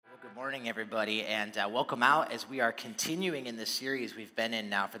Morning, everybody, and welcome out as we are continuing in this series we've been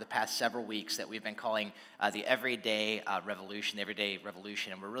in now for the past several weeks that we've been calling the Everyday Revolution,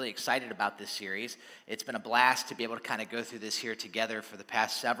 and we're really excited about this series. It's been a blast to be able to kind of go through this here together for the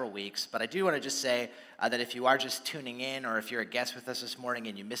past several weeks, but I do want to just say that if you are just tuning in or if you're a guest with us this morning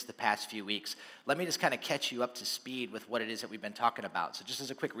and you missed the past few weeks, let me just kind of catch you up to speed with what it is that we've been talking about. So just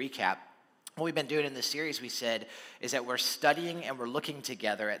as a quick recap, what we've been doing in this series, we said, is that we're studying and we're looking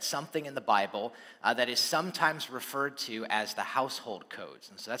together at something in the Bible that is sometimes referred to as the household codes.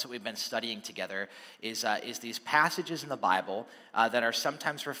 And so that's what we've been studying together, is these passages in the Bible that are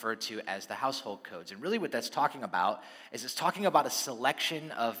sometimes referred to as the household codes. And really what that's talking about is it's talking about a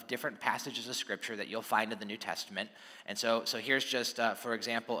selection of different passages of Scripture that you'll find in the New Testament. And so here's just, for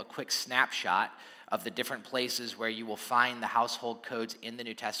example, a quick snapshot of the different places where you will find the household codes in the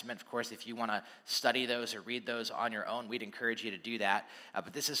New Testament. Of course, if you want to study those or read those on your own, we'd encourage you to do that.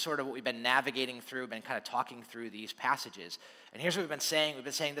 But this is sort of what we've been navigating through, been kind of talking through these passages. And here's what we've been saying. We've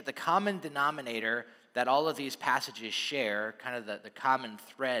been saying that the common denominator that all of these passages share, kind of the common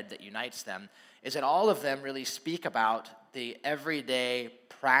thread that unites them, is that all of them really speak about the everyday,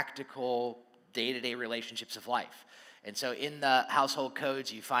 practical, day-to-day relationships of life. And so in the household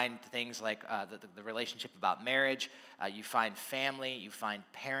codes, you find things like the relationship about marriage, you find family, you find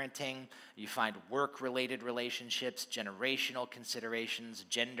parenting, you find work-related relationships, generational considerations,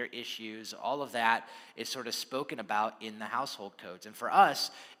 gender issues. All of that is sort of spoken about in the household codes. And for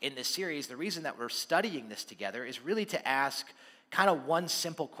us, in this series, the reason that we're studying this together is really to ask kind of one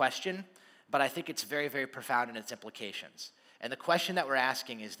simple question, but I think it's very, very profound in its implications. And the question that we're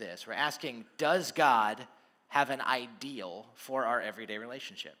asking is this. We're asking, does God have an ideal for our everyday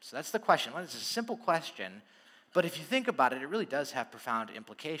relationships? So that's the question. Well, it's a simple question, but if you think about it, it really does have profound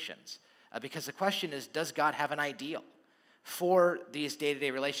implications. Because the question is, does God have an ideal for these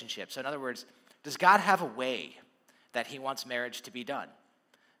day-to-day relationships? So in other words, does God have a way that he wants marriage to be done?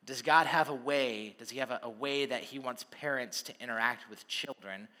 Does God have a way, does he have a way that he wants parents to interact with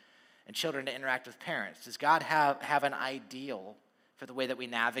children and children to interact with parents? Does God have an ideal for the way that we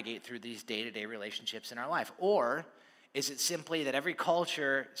navigate through these day-to-day relationships in our life? Or is it simply that every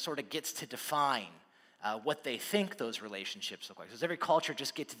culture sort of gets to define what they think those relationships look like? Does every culture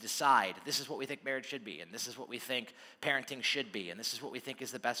just get to decide, this is what we think marriage should be, and this is what we think parenting should be, and this is what we think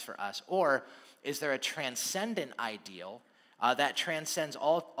is the best for us? Or is there a transcendent ideal that transcends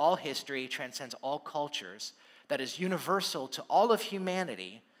all history, transcends all cultures, that is universal to all of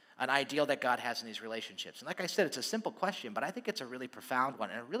humanity, an ideal that God has in these relationships? And like I said, it's a simple question, but I think it's a really profound one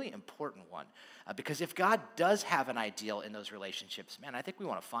and a really important one. Because if God does have an ideal in those relationships, man, I think we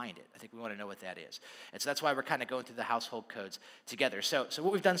want to find it. I think we want to know what that is. And so that's why we're kind of going through the household codes together. So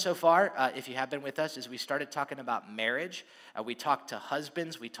what we've done so far, if you have been with us, is we started talking about marriage. We talked to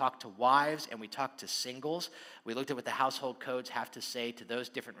husbands, we talked to wives, and we talked to singles. We looked at what the household codes have to say to those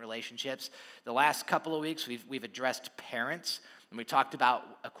different relationships. The last couple of weeks, we've addressed parents. And we talked about,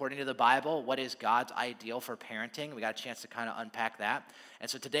 according to the Bible, what is God's ideal for parenting. We got a chance to kind of unpack that. And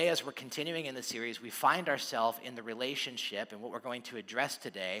so today, as we're continuing in the series, we find ourselves in the relationship, and what we're going to address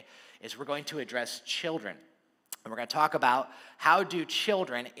today is we're going to address children. And we're going to talk about how do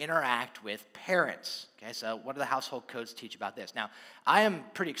children interact with parents. Okay, so what do the household codes teach about this? Now, I am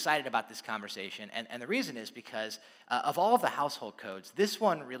pretty excited about this conversation, and the reason is because of all of the household codes, this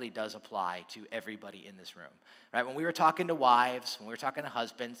one really does apply to everybody in this room. Right? When we were talking to wives, when we were talking to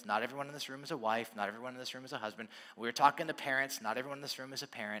husbands, not everyone in this room is a wife, not everyone in this room is a husband. When we were talking to parents, not everyone in this room is a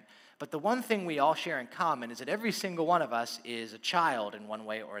parent. But the one thing we all share in common is that every single one of us is a child in one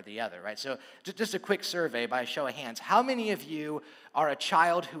way or the other, right? So just a quick survey by a show of hands. How many of you are a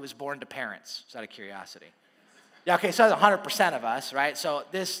child who was born to parents? Just out of curiosity. Yeah, okay, so that's 100% of us, right? So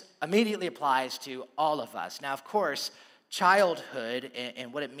this immediately applies to all of us. Now, of course, childhood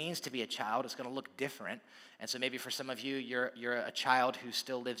and what it means to be a child is going to look different. And so maybe for some of you, you're a child who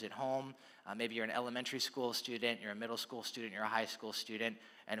still lives at home. Maybe you're an elementary school student, you're a middle school student, you're a high school student.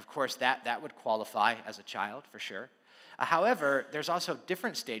 And of course, that would qualify as a child for sure. However, there's also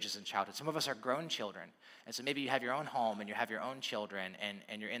different stages in childhood. Some of us are grown children. And so maybe you have your own home and you have your own children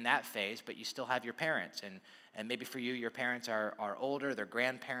and you're in that phase, but you still have your parents. And maybe for you, your parents are older, they're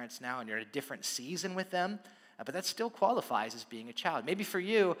grandparents now, and you're in a different season with them. But that still qualifies as being a child. Maybe for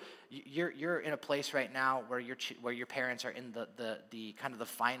you, you're in a place right now where your parents are in the kind of the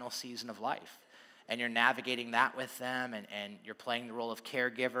final season of life, and you're navigating that with them, and you're playing the role of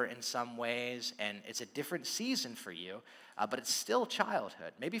caregiver in some ways, and it's a different season for you, but it's still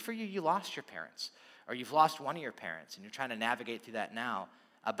childhood. Maybe for you, you lost your parents, or you've lost one of your parents, and you're trying to navigate through that now.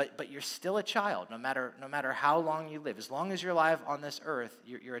 but you're still a child, no matter how long you live. As long as you're alive on this earth,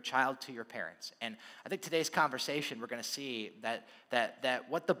 you're a child to your parents. And I think today's conversation, we're going to see that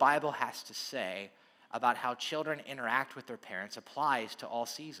what the Bible has to say about how children interact with their parents applies to all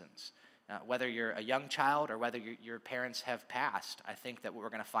seasons. Whether you're a young child or whether your parents have passed, I think that what we're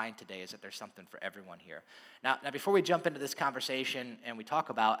going to find today is that there's something for everyone here. Now, before we jump into this conversation and we talk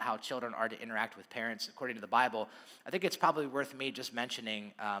about how children are to interact with parents according to the Bible, I think it's probably worth me just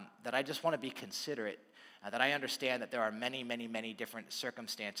mentioning that I just want to be considerate, that I understand that there are many, many, many different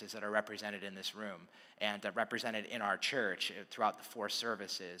circumstances that are represented in this room and represented in our church throughout the 4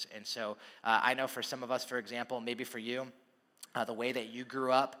 services. And so I know for some of us, for example, maybe for you, the way that you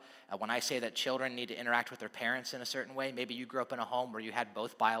grew up, when I say that children need to interact with their parents in a certain way, maybe you grew up in a home where you had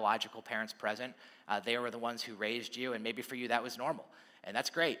both biological parents present. They were the ones who raised you, and maybe for you that was normal. And that's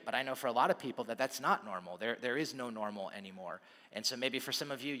great, but I know for a lot of people that that's not normal. There is no normal anymore. And so maybe for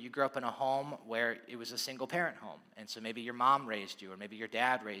some of you, you grew up in a home where it was a single-parent home. And so maybe your mom raised you, or maybe your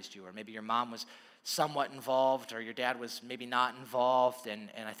dad raised you, or maybe your mom was somewhat involved, or your dad was maybe not involved, and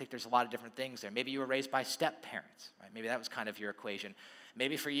I think there's a lot of different things there. Maybe you were raised by step-parents, right? Maybe that was kind of your equation.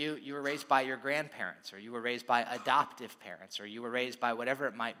 Maybe for you, you were raised by your grandparents, or you were raised by adoptive parents, or you were raised by whatever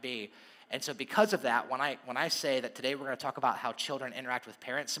it might be. And so because of that, when I say that today we're going to talk about how children interact with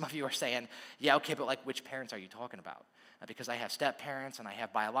parents, some of you are saying, yeah, okay, but like which parents are you talking about? Because I have step-parents, and I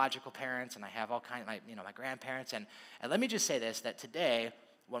have biological parents, and I have all kinds of, my grandparents. And let me just say this, that today,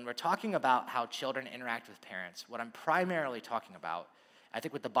 when we're talking about how children interact with parents, what I'm primarily talking about, I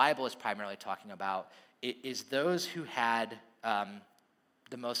think what the Bible is primarily talking about, is those who had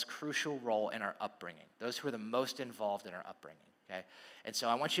the most crucial role in our upbringing, those who were the most involved in our upbringing, okay? And so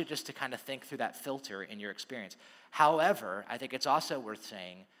I want you just to kind of think through that filter in your experience. However, I think it's also worth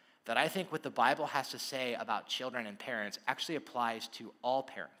saying that I think what the Bible has to say about children and parents actually applies to all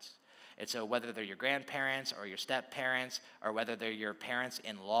parents. And so whether they're your grandparents or your step-parents or whether they're your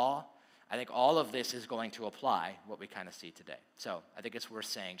parents-in-law, I think all of this is going to apply what we kind of see today. So I think it's worth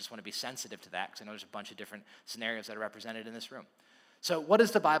saying. Just want to be sensitive to that because I know there's a bunch of different scenarios that are represented in this room. So what does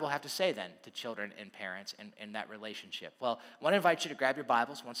the Bible have to say then to children and parents and that relationship? Well, I want to invite you to grab your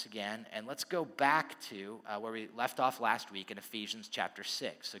Bibles once again, and let's go back to where we left off last week in Ephesians chapter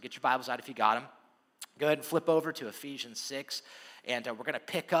 6. So get your Bibles out if you got them. Go ahead and flip over to Ephesians 6, and we're going to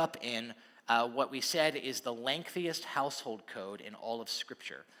pick up in what we said is the lengthiest household code in all of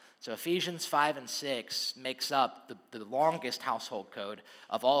Scripture. So Ephesians 5 and 6 makes up the longest household code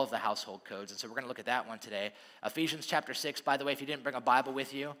of all of the household codes, and so we're going to look at that one today. Ephesians chapter 6, by the way, if you didn't bring a Bible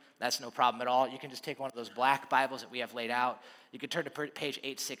with you, that's no problem at all. You can just take one of those black Bibles that we have laid out. You can turn to page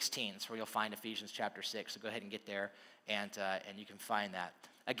 816, that's where you'll find Ephesians chapter 6, so go ahead and get there, and you can find that.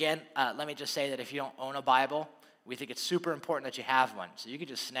 Again, let me just say that if you don't own a Bible, we think it's super important that you have one, so you can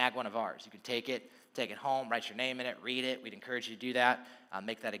just snag one of ours. You can take it home, write your name in it, read it. We'd encourage you to do that.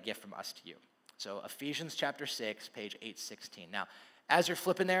 Make that a gift from us to you. So Ephesians chapter 6, page 816. Now, as you're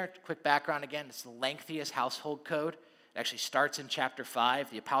flipping there, quick background again, it's the lengthiest household code. It actually starts in chapter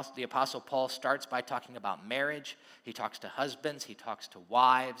 5. The Apostle Paul starts by talking about marriage. He talks to husbands. He talks to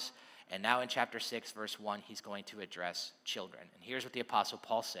wives. And now in chapter 6, verse 1, he's going to address children. And here's what the Apostle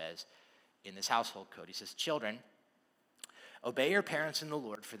Paul says in this household code. He says, "Children, obey your parents in the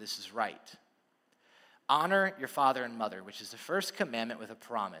Lord, for this is right. Honor your father and mother, which is the first commandment with a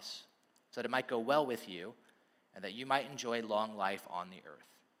promise, so that it might go well with you and that you might enjoy long life on the earth."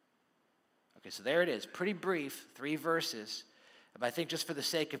 Okay, so there it is. Pretty brief, 3 verses. But I think just for the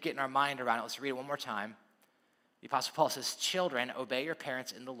sake of getting our mind around it, let's read it one more time. The Apostle Paul says, "Children, obey your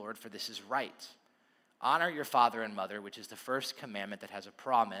parents in the Lord, for this is right. Honor your father and mother, which is the first commandment that has a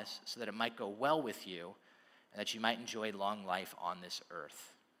promise, so that it might go well with you and that you might enjoy long life on this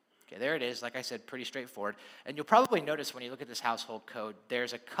earth." Okay, there it is. Like I said, pretty straightforward. And you'll probably notice when you look at this household code,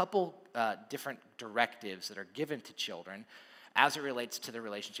 there's a couple different directives that are given to children as it relates to their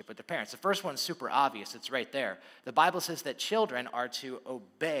relationship with their parents. The first one's super obvious. It's right there. The Bible says that children are to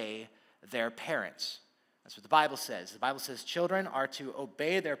obey their parents. That's what the Bible says. The Bible says children are to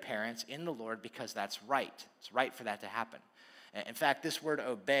obey their parents in the Lord because that's right. It's right for that to happen. In fact, this word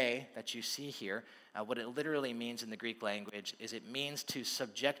obey that you see here, what it literally means in the Greek language is it means to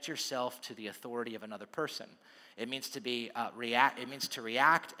subject yourself to the authority of another person. It means to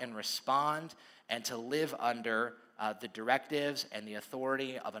react and respond and to live under the directives and the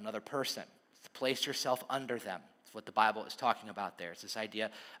authority of another person. To place yourself under them. That's what the Bible is talking about there. It's this idea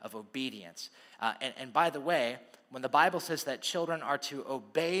of obedience. And by the way, when the Bible says that children are to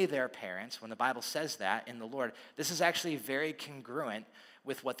obey their parents, when the Bible says that in the Lord, this is actually very congruent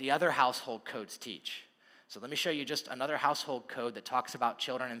with what the other household codes teach. So let me show you just another household code that talks about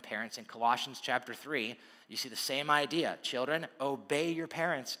children and parents. In Colossians chapter 3, you see the same idea. Children, obey your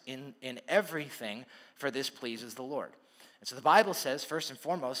parents in everything, for this pleases the Lord. And so the Bible says, first and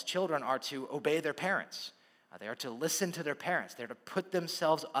foremost, children are to obey their parents. They are to listen to their parents. They're to put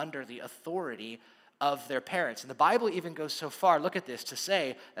themselves under the authority of their parents. And the Bible even goes so far, look at this, to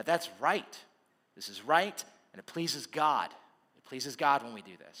say that that's right. This is right, and it pleases God. It pleases God when we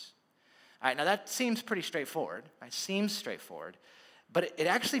do this. All right, now that seems pretty straightforward. Right? Seems straightforward, but it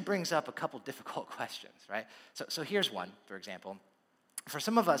actually brings up a couple difficult questions, right? So here's one, for example. For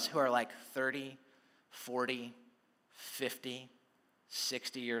some of us who are like 30, 40, 50,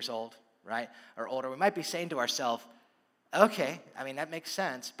 60 years old, right, or older, we might be saying to ourselves, okay, I mean, that makes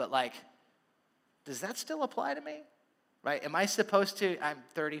sense, but like, does that still apply to me? Right? Am I supposed to, I'm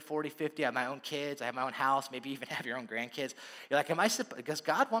 30, 40, 50, I have my own kids, I have my own house, maybe even have your own grandkids. You're like, does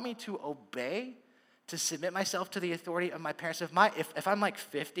God want me to obey, to submit myself to the authority of my parents? If I'm like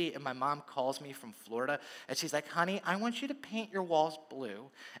 50 and my mom calls me from Florida and she's like, honey, I want you to paint your walls blue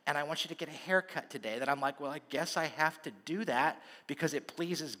and I want you to get a haircut today, then I'm like, well, I guess I have to do that because it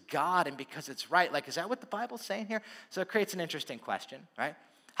pleases God and because it's right. Like, is that what the Bible's saying here? So it creates an interesting question, right?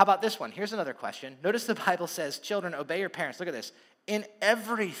 How about this one? Here's another question. Notice the Bible says, children, obey your parents. Look at this. In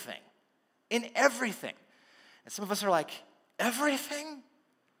everything. In everything. And some of us are like, everything?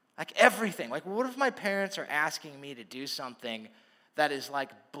 Like everything. Like, what if my parents are asking me to do something that is like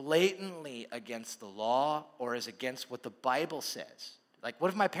blatantly against the law or is against what the Bible says? Like, what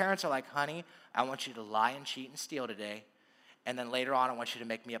if my parents are like, honey, I want you to lie and cheat and steal today, and then later on I want you to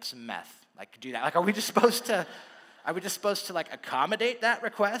make me up some meth. Like, do that. Like, are we just supposed to like accommodate that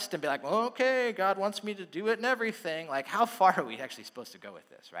request and be like, well, okay, God wants me to do it and everything? Like, how far are we actually supposed to go with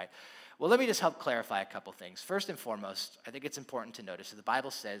this, right? Well, let me just help clarify a couple things. First and foremost, I think it's important to notice that the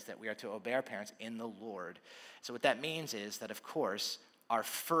Bible says that we are to obey our parents in the Lord. So what that means is that, of course, our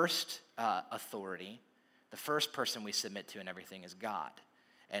first authority, the first person we submit to in everything is God.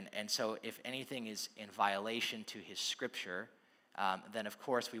 And so if anything is in violation to his scripture, then of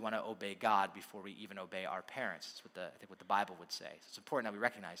course we want to obey God before we even obey our parents. That's what the Bible would say. So it's important that we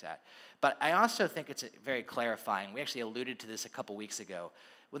recognize that. But I also think it's very clarifying. We actually alluded to this a couple weeks ago.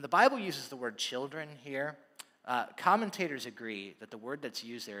 When the Bible uses the word children here, commentators agree that the word that's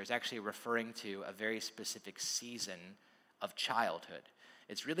used there is actually referring to a very specific season of childhood.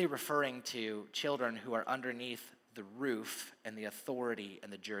 It's really referring to children who are underneath the roof and the authority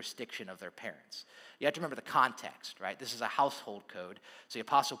and the jurisdiction of their parents. You have to remember the context, right? This is a household code. So the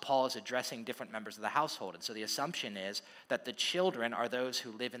Apostle Paul is addressing different members of the household. And so the assumption is that the children are those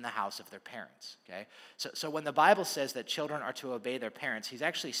who live in the house of their parents, okay? So when the Bible says that children are to obey their parents, he's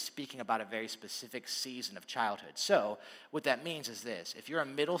actually speaking about a very specific season of childhood. So what that means is this. If you're a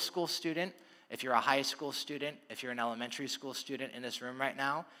middle school student, if you're a high school student, if you're an elementary school student in this room right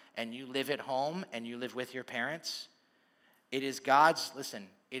now, and you live at home and you live with your parents, it is God's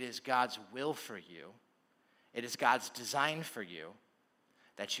will for you, it is God's design for you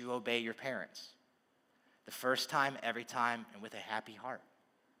that you obey your parents. The first time, every time, and with a happy heart.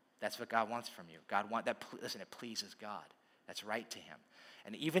 That's what God wants from you. It pleases God. That's right to him.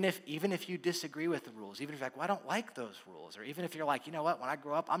 And even if you disagree with the rules, even if you're like, well, I don't like those rules, or even if you're like, you know what, when I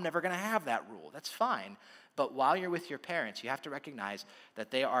grow up, I'm never going to have that rule. That's fine. But while you're with your parents, you have to recognize that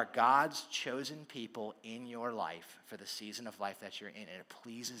they are God's chosen people in your life for the season of life that you're in. And it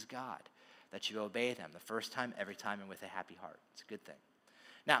pleases God that you obey them the first time, every time, and with a happy heart. It's a good thing.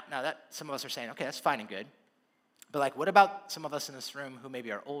 Now that some of us are saying, okay, that's fine and good. But like, what about some of us in this room who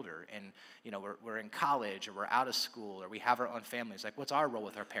maybe are older and, you know, we're in college or we're out of school or we have our own families? Like, what's our role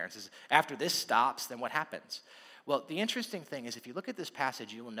with our parents? After this stops, then what happens? Well, the interesting thing is if you look at this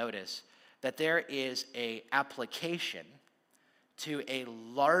passage, you will notice that there is a application to a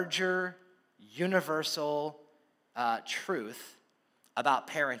larger universal truth about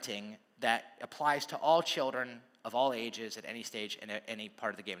parenting that applies to all children of all ages at any stage in any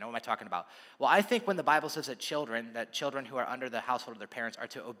part of the game. Now, what am I talking about? Well, I think when the Bible says that children who are under the household of their parents are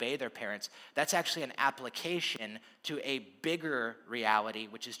to obey their parents, that's actually an application to a bigger reality,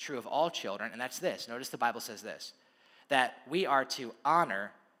 which is true of all children, and that's this. Notice the Bible says this, that we are to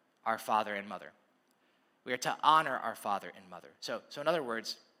honor our father and mother. We are to honor our father and mother. So in other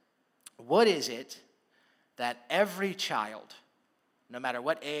words, what is it that every child, no matter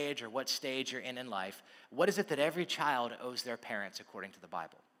what age or what stage you're in life, what is it that every child owes their parents according to the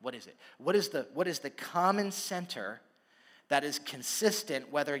Bible? What is it? What is the common center that is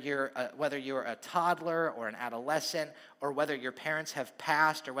consistent whether you're a toddler or an adolescent, or whether your parents have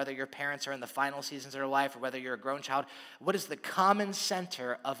passed, or whether your parents are in the final seasons of their life, or whether you're a grown child. What is the common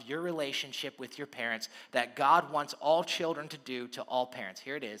center of your relationship with your parents that God wants all children to do to all parents?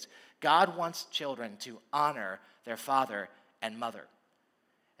 Here it is. God wants children to honor their father and mother.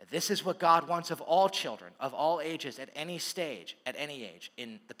 This is what God wants of all children, of all ages, at any stage, at any age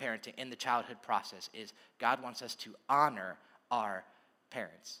in the parenting, in the childhood process, is God wants us to honor our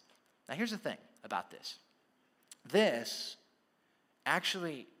parents. Now, here's the thing about this. This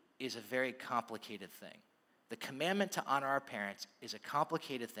actually is a very complicated thing. The commandment to honor our parents is a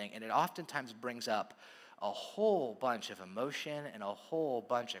complicated thing, and it oftentimes brings up a whole bunch of emotion and a whole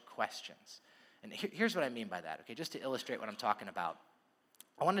bunch of questions. And here's what I mean by that, okay, just to illustrate what I'm talking about.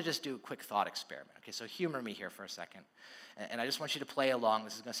 I want to just do a quick thought experiment. Okay, so humor me here for a second. And I just want you to play along.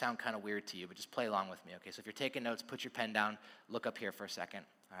 This is going to sound kind of weird to you, but just play along with me. Okay, so if you're taking notes, put your pen down, look up here for a second.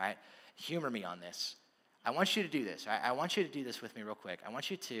 All right, humor me on this. I want you to do this. All right? I want you to do this with me real quick. I want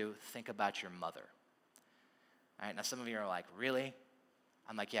you to think about your mother. All right, now some of you are like, really?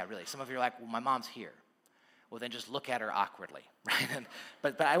 I'm like, yeah, really. Some of you are like, well, my mom's here. Well, then just look at her awkwardly, right?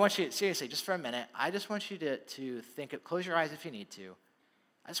 But I want you, seriously, just for a minute, I just want you to think, close your eyes if you need to.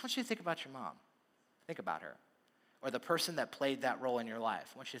 I just want you to think about your mom. Think about her. Or the person that played that role in your life.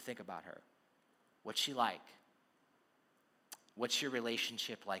 I want you to think about her. What's she like? What's your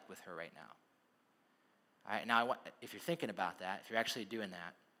relationship like with her right now? All right, now if you're thinking about that, if you're actually doing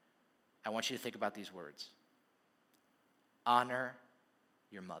that, I want you to think about these words. Honor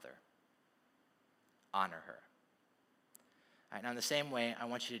your mother. Honor her. All right, now in the same way, I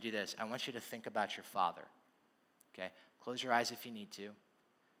want you to do this. I want you to think about your father. Okay? Close your eyes if you need to.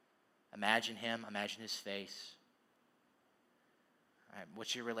 Imagine him, imagine his face. All right,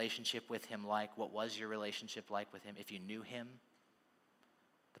 what's your relationship with him like? What was your relationship like with him? If you knew him,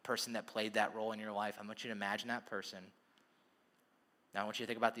 the person that played that role in your life, I want you to imagine that person. Now I want you to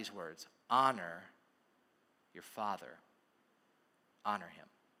think about these words. Honor your father. Honor him.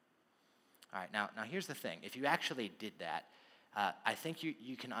 All right, now here's the thing. If you actually did that, I think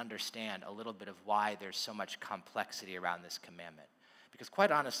you can understand a little bit of why there's so much complexity around this commandment. Because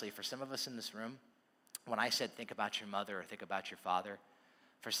quite honestly, for some of us in this room, when I said think about your mother or think about your father,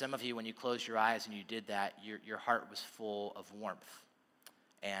 for some of you, when you closed your eyes and you did that, your heart was full of warmth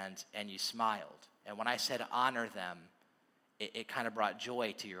and you smiled. And when I said honor them, it kind of brought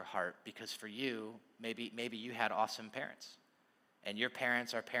joy to your heart because for you, maybe you had awesome parents. And your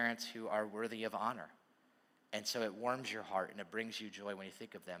parents are parents who are worthy of honor. And so it warms your heart and it brings you joy when you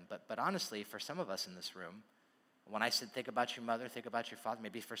think of them. But honestly, for some of us in this room, when I said think about your mother, think about your father,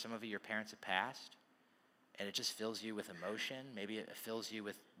 maybe for some of you, your parents have passed, and it just fills you with emotion. Maybe it fills you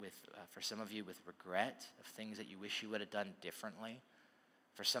with for some of you, with regret of things that you wish you would have done differently.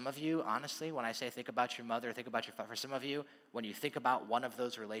 For some of you, honestly, when I say think about your mother, think about your father, for some of you, when you think about one of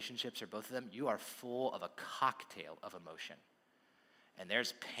those relationships or both of them, you are full of a cocktail of emotion. And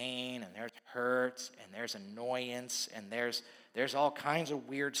there's pain, and there's hurts, and there's annoyance, and there's all kinds of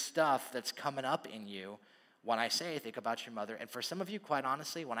weird stuff that's coming up in you when I say think about your mother. And for some of you, quite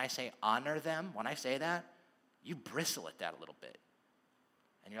honestly, when I say honor them, when I say that, you bristle at that a little bit.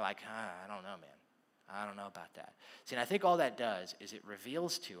 And you're like, I don't know, man. I don't know about that. See, and I think all that does is it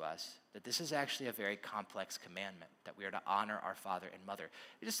reveals to us that this is actually a very complex commandment, that we are to honor our father and mother.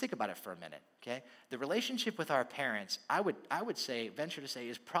 Just think about it for a minute, okay? The relationship with our parents, I would say, venture to say,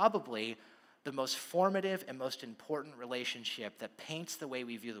 is probably the most formative and most important relationship that paints the way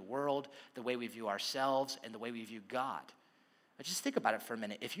we view the world, the way we view ourselves, and the way we view God. But just think about it for a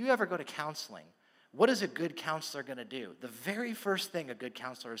minute. If you ever go to counseling, what is a good counselor going to do? The very first thing a good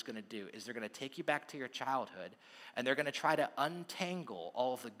counselor is going to do is they're going to take you back to your childhood, and they're going to try to untangle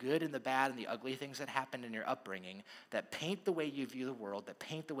all of the good and the bad and the ugly things that happened in your upbringing that paint the way you view the world, that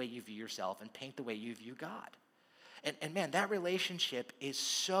paint the way you view yourself, and paint the way you view God. And man, that relationship is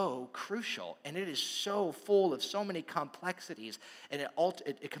so crucial, and it is so full of so many complexities, and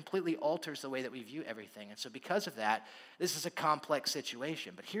it completely alters the way that we view everything. And so because of that, this is a complex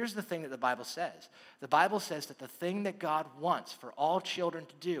situation. But here's the thing that the Bible says. The Bible says that the thing that God wants for all children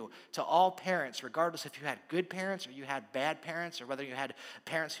to do, to all parents, regardless if you had good parents or you had bad parents, or whether you had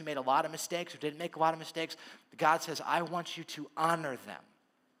parents who made a lot of mistakes or didn't make a lot of mistakes, God says, I want you to honor them.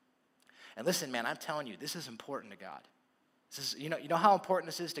 And listen, man, I'm telling you, this is important to God. This is, you know how important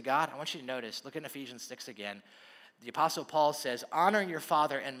this is to God? I want you to notice, look in Ephesians 6 again. The Apostle Paul says, honor your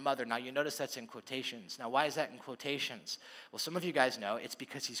father and mother. Now, you notice that's in quotations. Now, why is that in quotations? Well, some of you guys know it's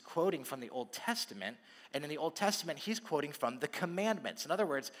because he's quoting from the Old Testament, and in the Old Testament, he's quoting from the commandments. In other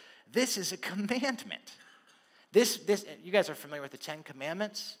words, this is a commandment. This, you guys are familiar with the Ten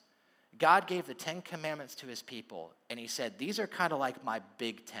Commandments? God gave the Ten Commandments to his people, and he said, these are kind of like my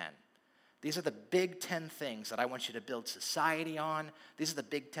Big Ten. These are the big 10 things that I want you to build society on. These are the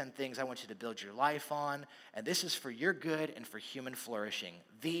big 10 things I want you to build your life on. And this is for your good and for human flourishing.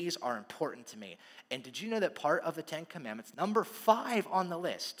 These are important to me. And did you know that part of the 10 Commandments, number 5 on the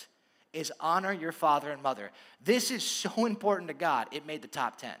list, is honor your father and mother? This is so important to God, it made the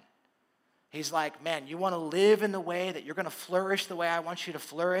top 10. He's like, man, you want to live in the way that you're going to flourish the way I want you to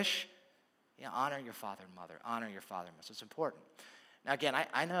flourish? Yeah, honor your father and mother. Honor your father and mother. So it's important. Now, again,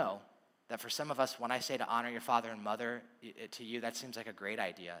 I know that for some of us, when I say to honor your father and mother, to you, that seems like a great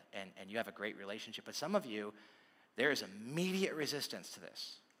idea, and you have a great relationship. But some of you, there is immediate resistance to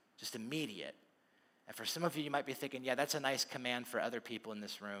this, just immediate. And for some of you, you might be thinking, yeah, that's a nice command for other people in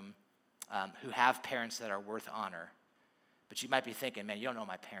this room who have parents that are worth honor. But you might be thinking, man, you don't know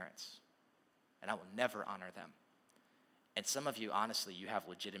my parents, and I will never honor them. And some of you, honestly, you have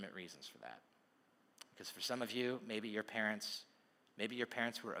legitimate reasons for that. Because for some of you, maybe your parents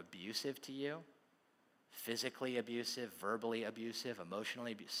were abusive to you, physically abusive, verbally abusive,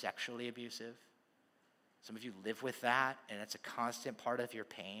 emotionally abusive, sexually abusive. Some of you live with that, and it's a constant part of your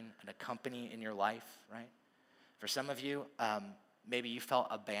pain and a company in your life, right? For some of you, maybe you felt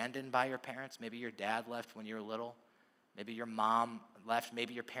abandoned by your parents. Maybe your dad left when you were little. Maybe your mom left.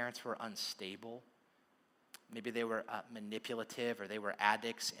 Maybe your parents were unstable. Maybe they were manipulative, or they were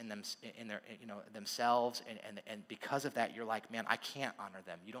addicts in their themselves, and because of that, you're like, man, I can't honor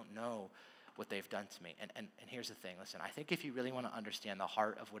them. You don't know what they've done to me. And here's the thing, listen, I think if you really want to understand the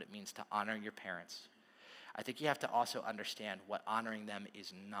heart of what it means to honor your parents, I think you have to also understand what honoring them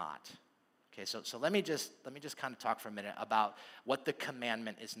is not. Okay, so let me just kind of talk for a minute about what the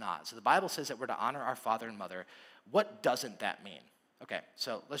commandment is not. So the Bible says that we're to honor our father and mother. What doesn't that mean? Okay,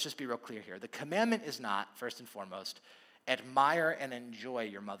 so let's just be real clear here. The commandment is not, first and foremost, admire and enjoy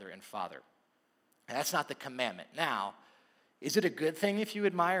your mother and father. And that's not the commandment. Now, is it a good thing if you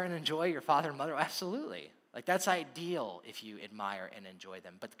admire and enjoy your father and mother? Absolutely. Like, that's ideal if you admire and enjoy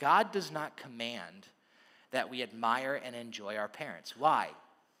them. But God does not command that we admire and enjoy our parents. Why?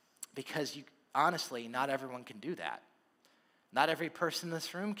 Because honestly, not everyone can do that. Not every person in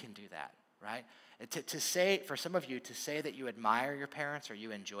this room can do that, right? To say, for some of you, to say that you admire your parents or you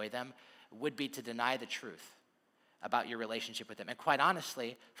enjoy them would be to deny the truth about your relationship with them. And quite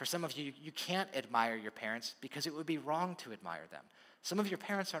honestly, for some of you, you can't admire your parents because it would be wrong to admire them. Some of your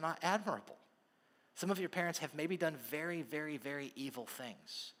parents are not admirable. Some of your parents have maybe done very, very, very evil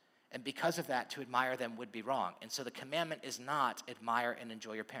things. And because of that, to admire them would be wrong. And so the commandment is not admire and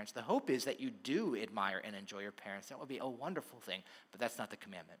enjoy your parents. The hope is that you do admire and enjoy your parents. That would be a wonderful thing, but that's not the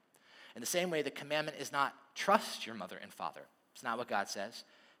commandment. In the same way, the commandment is not trust your mother and father. It's not what God says.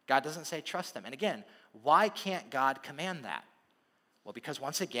 God doesn't say trust them. And again, why can't God command that? Well, because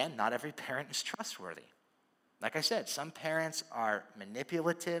once again, not every parent is trustworthy. Like I said, some parents are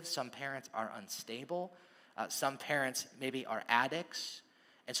manipulative. Some parents are unstable. Some parents maybe are addicts.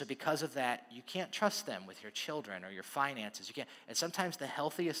 And so because of that, you can't trust them with your children or your finances. You can't. And sometimes the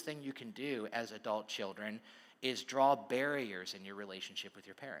healthiest thing you can do as adult children is draw barriers in your relationship with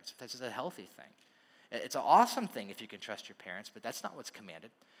your parents. This is a healthy thing. It's an awesome thing if you can trust your parents, but that's not what's commanded.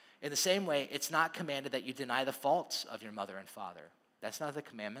 In the same way, it's not commanded that you deny the faults of your mother and father. That's not the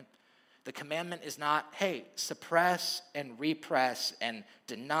commandment. The commandment is not, hey, suppress and repress and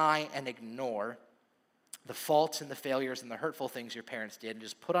deny and ignore the faults and the failures and the hurtful things your parents did and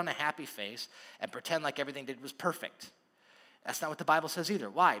just put on a happy face and pretend like everything they did was perfect. That's not what the Bible says either.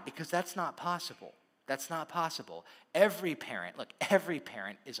 Why? Because that's not possible. That's not possible. Every parent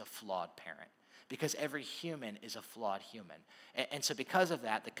is a flawed parent because every human is a flawed human. And so because of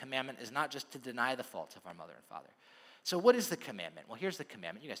that, the commandment is not just to deny the faults of our mother and father. So what is the commandment? Well, here's the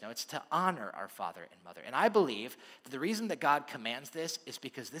commandment. You guys know it's to honor our father and mother. And I believe that the reason that God commands this is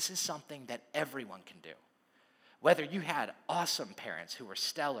because this is something that everyone can do. Whether you had awesome parents who were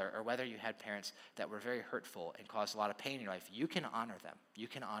stellar or whether you had parents that were very hurtful and caused a lot of pain in your life, you can honor them. You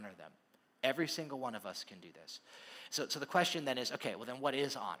can honor them. Every single one of us can do this. So the question then is, okay, well then what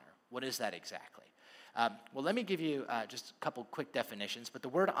is honor? What is that exactly? Well, let me give you just a couple quick definitions. But the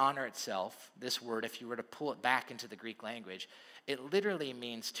word honor itself, this word, if you were to pull it back into the Greek language, it literally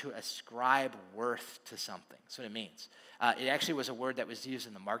means to ascribe worth to something. That's what it means. It actually was a word that was used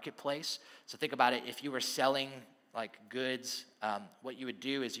in the marketplace. So think about it. If you were selling like goods, what you would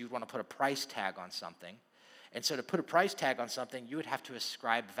do is you'd want to put a price tag on something. And so to put a price tag on something, you would have to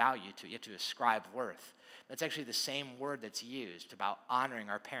ascribe value to it. You have to ascribe worth. That's actually the same word that's used about honoring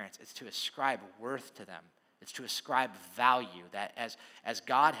our parents. It's to ascribe worth to them. It's to ascribe value, that as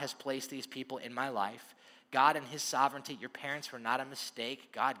God has placed these people in my life, God in his sovereignty, your parents were not a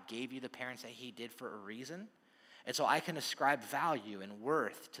mistake. God gave you the parents that he did for a reason. And so I can ascribe value and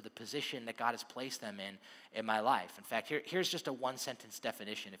worth to the position that God has placed them in my life. In fact, here's just a one-sentence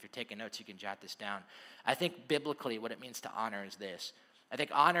definition. If you're taking notes, you can jot this down. I think biblically what it means to honor is this. I think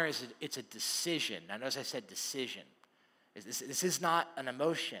honor it's a decision. Now, notice I said decision. This is not an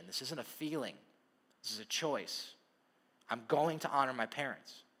emotion. This isn't a feeling. This is a choice. I'm going to honor my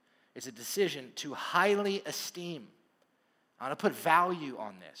parents. It's a decision to highly esteem. I'm going to put value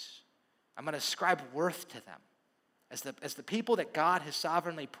on this. I'm going to ascribe worth to them. As the people that God has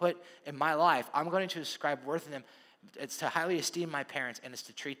sovereignly put in my life, I'm going to ascribe worth to them. It's to highly esteem my parents, and it's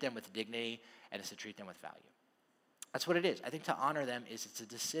to treat them with dignity, and it's to treat them with value. That's what it is. I think to honor them it's a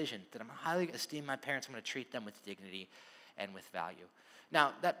decision that I'm going to highly esteem my parents. I'm going to treat them with dignity and with value.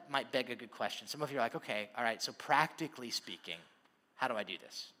 Now, that might beg a good question. Some of you are like, okay, all right, so practically speaking, how do I do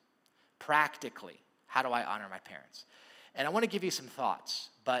this? Practically, how do I honor my parents? And I want to give you some thoughts,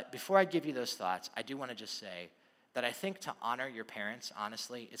 but before I give you those thoughts, I do want to just say that I think to honor your parents,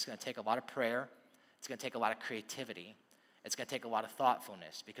 honestly, it's going to take a lot of prayer. It's going to take a lot of creativity. It's going to take a lot of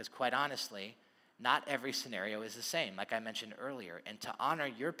thoughtfulness because, quite honestly, not every scenario is the same, like I mentioned earlier. And to honor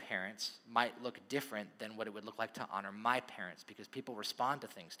your parents might look different than what it would look like to honor my parents because people respond to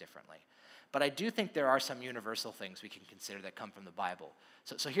things differently. But I do think there are some universal things we can consider that come from the Bible.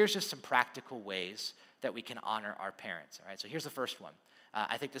 So here's just some practical ways that we can honor our parents. All right, so here's the first one.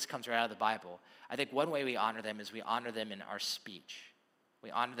 I think this comes right out of the Bible. I think one way we honor them is we honor them in our speech.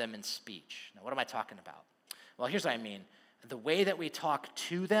 We honor them in speech. Now, what am I talking about? Well, here's what I mean. The way that we talk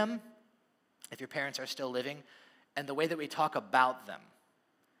to them, if your parents are still living, and the way that we talk about them,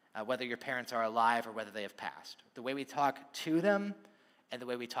 whether your parents are alive or whether they have passed. The way we talk to them and the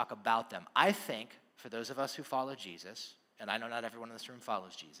way we talk about them. I think, for those of us who follow Jesus, and I know not everyone in this room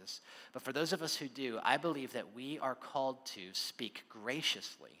follows Jesus, but for those of us who do, I believe that we are called to speak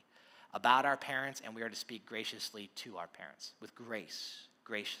graciously about our parents, and we are to speak graciously to our parents, with grace,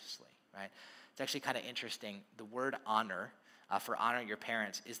 graciously, right? It's actually kind of interesting. The word honor, for honoring your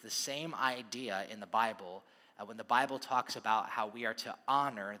parents, is the same idea in the Bible when the Bible talks about how we are to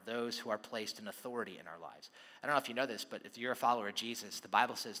honor those who are placed in authority in our lives. I don't know if you know this, but if you're a follower of Jesus, the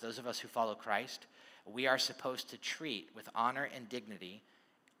Bible says those of us who follow Christ, we are supposed to treat with honor and dignity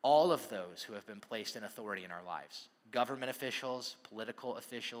all of those who have been placed in authority in our lives. Government officials, political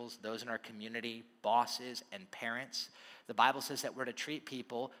officials, those in our community, bosses, and parents. The Bible says that we're to treat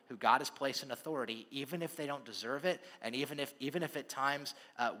people who God has placed in authority, even if they don't deserve it, and even if at times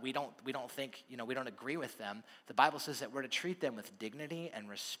we don't think, we don't agree with them. The Bible says that we're to treat them with dignity and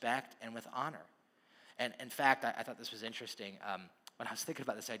respect and with honor. And in fact, I thought this was interesting. When I was thinking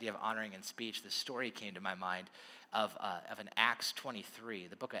about this idea of honoring in speech, this story came to my mind of an Acts 23,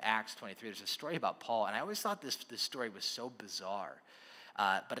 the book of Acts 23. There's a story about Paul, and I always thought this story was so bizarre,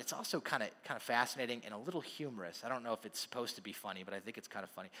 but it's also kind of fascinating and a little humorous. I don't know if it's supposed to be funny, but I think it's kind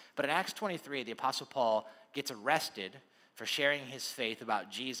of funny. But in Acts 23, the Apostle Paul gets arrested for sharing his faith about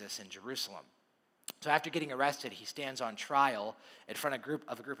Jesus in Jerusalem. So after getting arrested, he stands on trial in front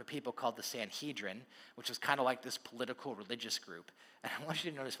of a group of people called the Sanhedrin, which was kind of like this political religious group. And I want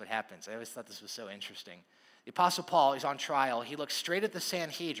you to notice what happens. I always thought this was so interesting. The Apostle Paul is on trial. He looks straight at the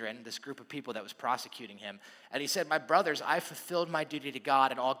Sanhedrin, this group of people that was prosecuting him, and he said, "My brothers, I fulfilled my duty to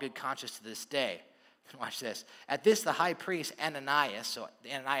God in all good conscience to this day." And watch this. At this, the high priest Ananias, so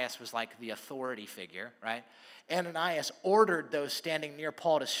Ananias was like the authority figure, right? Ananias ordered those standing near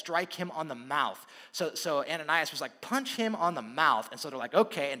Paul to strike him on the mouth. So Ananias was like, "Punch him on the mouth." And so they're like,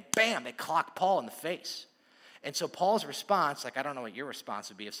 "Okay," and bam, they clocked Paul in the face. And so Paul's response, I don't know what your response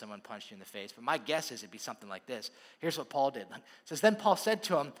would be if someone punched you in the face, but my guess is it'd be something like this. Here's what Paul did. It says, "Then Paul said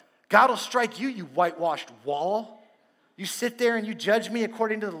to him, 'God will strike you, you whitewashed wall. You sit there and you judge me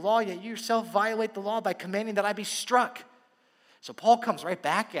according to the law, yet you yourself violate the law by commanding that I be struck.'" So Paul comes right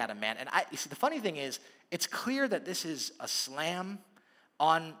back at him, man. And you see, the funny thing is, it's clear that this is a slam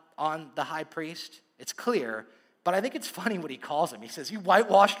on the high priest. It's clear, but I think it's funny what he calls him. He says, "You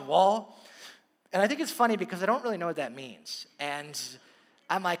whitewashed wall." And I think it's funny because I don't really know what that means. And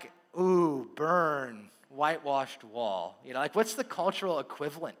I'm like, ooh, burn, whitewashed wall. What's the cultural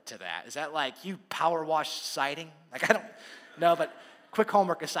equivalent to that? Is that like you power washed siding? I don't know, but quick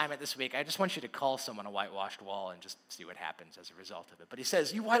homework assignment this week. I just want you to call someone a whitewashed wall and just see what happens as a result of it. But he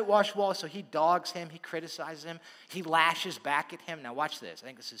says, "You whitewashed wall," so he dogs him, he criticizes him, he lashes back at him. Now watch this. I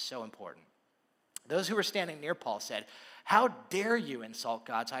think this is so important. Those who were standing near Paul said, "How dare you insult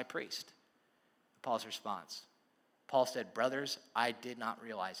God's high priest?" Paul's response. Paul said, "Brothers, I did not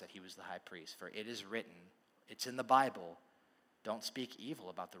realize that he was the high priest, for it is written, it's in the Bible, don't speak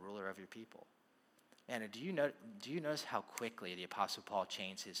evil about the ruler of your people." Man, do you notice how quickly the Apostle Paul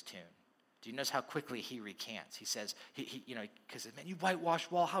changes his tune? Do you notice how quickly he recants? He says, because, man, you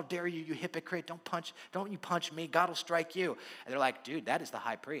whitewashed wall, how dare you hypocrite, don't you punch me, God will strike you. And they're like, dude, that is the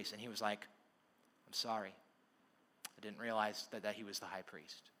high priest. And he was like, I'm sorry. I didn't realize that he was the high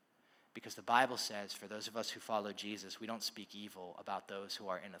priest. Because the Bible says, for those of us who follow Jesus, we don't speak evil about those who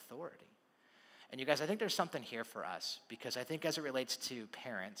are in authority. And you guys, I think there's something here for us, because I think as it relates to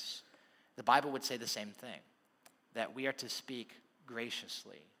parents, the Bible would say the same thing, that we are to speak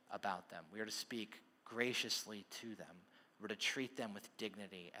graciously about them. We are to speak graciously to them. We're to treat them with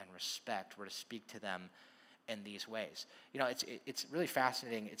dignity and respect. We're to speak to them in these ways. It's really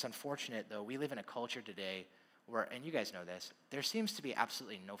fascinating. It's unfortunate, though. We live in a culture today where, and you guys know this, there seems to be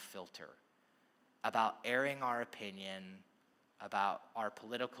absolutely no filter about airing our opinion about our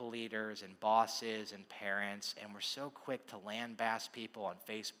political leaders and bosses and parents, and we're so quick to lambast people on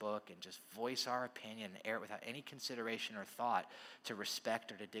Facebook and just voice our opinion and air it without any consideration or thought to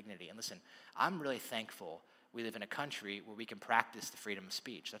respect or to dignity. And listen, I'm really thankful we live in a country where we can practice the freedom of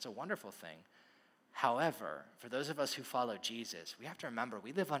speech. That's a wonderful thing. However, for those of us who follow Jesus, we have to remember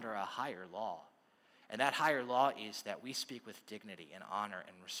we live under a higher law. And that higher law is that we speak with dignity and honor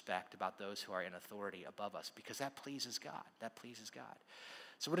and respect about those who are in authority above us, because that pleases God. That pleases God.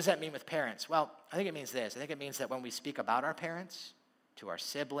 So what does that mean with parents? Well, I think it means this. I think it means that when we speak about our parents, to our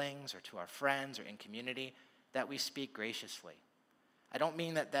siblings or to our friends or in community, that we speak graciously. I don't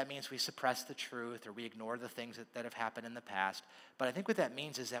mean that means we suppress the truth or we ignore the things that have happened in the past, but I think what that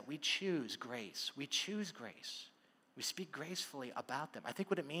means is that we choose grace. We choose grace. We speak gracefully about them. I think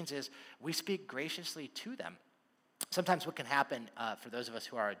what it means is we speak graciously to them. Sometimes what can happen for those of us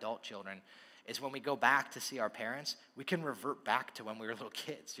who are adult children is when we go back to see our parents, we can revert back to when we were little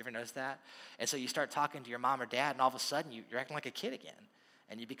kids. You ever notice that? And so you start talking to your mom or dad, and all of a sudden you're acting like a kid again.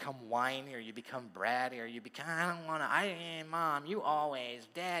 And you become whiny, or you become bratty, or you become, Mom, you always,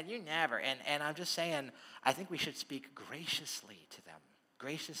 Dad, you never. And I'm just saying, I think we should speak graciously to them,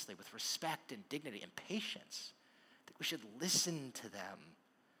 graciously, with respect and dignity and patience. We should listen to them,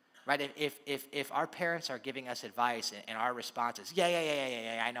 right? If our parents are giving us advice and our response is,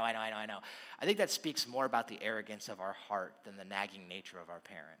 yeah, I know. I think that speaks more about the arrogance of our heart than the nagging nature of our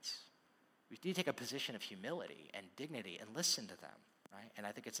parents. We need to take a position of humility and dignity and listen to them, right? And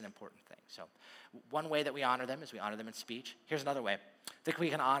I think it's an important thing. So one way that we honor them is we honor them in speech. Here's another way. I think we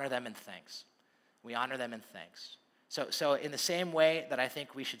can honor them in thanks. We honor them in thanks. So in the same way that I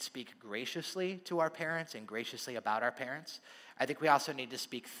think we should speak graciously to our parents and graciously about our parents, I think we also need to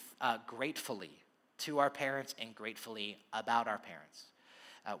speak gratefully to our parents and gratefully about our parents.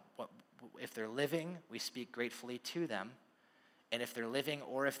 If they're living, we speak gratefully to them. And if they're living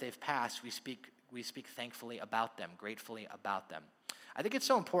or if they've passed, we speak thankfully about them, gratefully about them. I think it's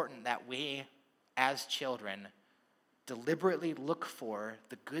so important that we, as children, deliberately look for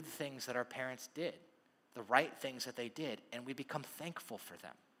the good things that our parents did, the right things that they did, and we become thankful for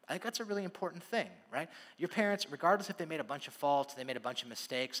them. I think that's a really important thing, right? Your parents, regardless if they made a bunch of faults, they made a bunch of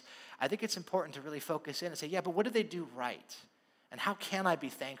mistakes, I think it's important to really focus in and say, yeah, but what did they do right? And how can I be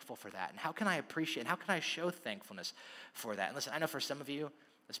thankful for that? And how can I appreciate, and how can I show thankfulness for that? And listen, I know for some of you,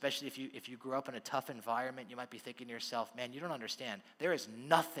 especially if you grew up in a tough environment, you might be thinking to yourself, man, you don't understand. There is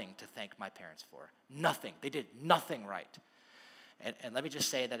nothing to thank my parents for. Nothing. They did nothing right. And let me just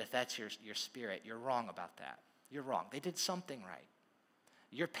say that if that's your spirit, you're wrong about that. You're wrong. They did something right.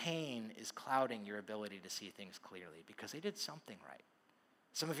 Your pain is clouding your ability to see things clearly because they did something right.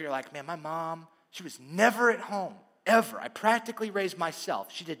 Some of you are like, man, my mom, she was never at home, ever. I practically raised myself.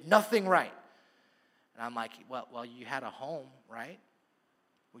 She did nothing right. And I'm like, well, you had a home, right?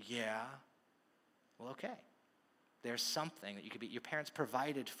 Well, yeah. Well, okay. There's something that you could be, your parents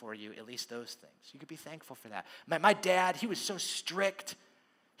provided for you, at least those things. You could be thankful for that. My dad, he was so strict.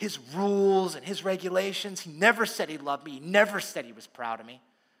 His rules and his regulations, he never said he loved me. He never said he was proud of me.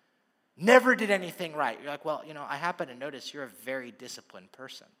 Never did anything right. You're like, well, I happen to notice you're a very disciplined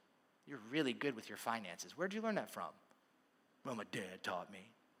person. You're really good with your finances. Where'd you learn that from? Well, my dad taught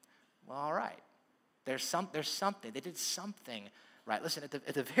me. Well, all right. There's something. They did something right. Listen, at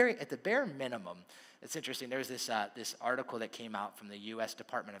the bare minimum, it's interesting. There's this article that came out from the U.S.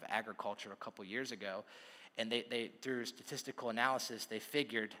 Department of Agriculture a couple years ago, and they through statistical analysis, they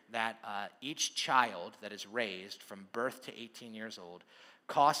figured that each child that is raised from birth to 18 years old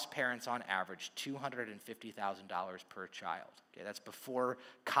costs parents on average $250,000 per child. Okay, that's before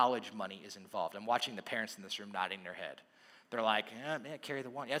college money is involved. I'm watching the parents in this room nodding their head. They're like, yeah, man, carry the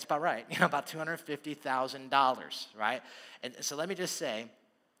one. Yeah, that's about right. About $250,000, right? And so let me just say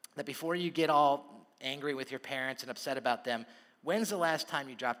that before you get all angry with your parents and upset about them, When's the last time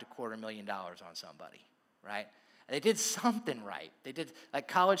you dropped $250,000 on somebody, right? They did something right. They did, like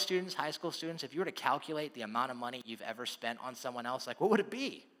college students, high school students, if you were to calculate the amount of money you've ever spent on someone else, like what would it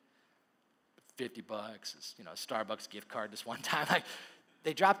be? $50, a Starbucks gift card this one time. Like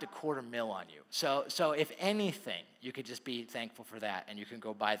they dropped $250,000 on you. So if anything, you could just be thankful for that, and you can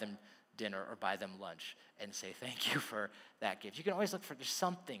go buy them dinner or buy them lunch and say thank you for that gift. You can always look for just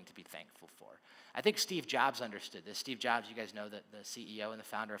something to be thankful for. I think Steve Jobs understood this. Steve Jobs, you guys know the CEO and the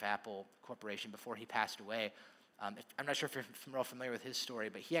founder of Apple Corporation before he passed away. I'm not sure if you're real familiar with his story,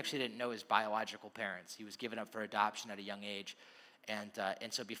 but he actually didn't know his biological parents. He was given up for adoption at a young age. And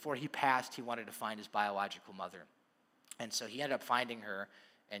so before he passed, he wanted to find his biological mother. And so he ended up finding her,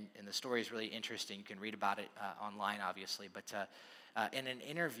 and the story is really interesting. You can read about it online, obviously. But in an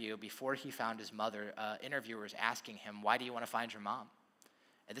interview, before he found his mother, interviewer was asking him, why do you want to find your mom?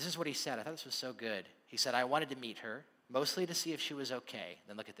 And this is what he said. I thought this was so good. He said, I wanted to meet her, mostly to see if she was okay.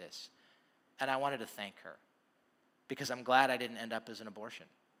 Then look at this. And I wanted to thank her, because I'm glad I didn't end up as an abortion.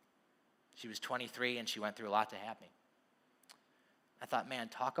 She was 23, and she went through a lot to have me. I thought, man,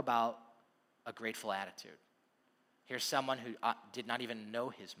 talk about a grateful attitude. Here's someone who did not even know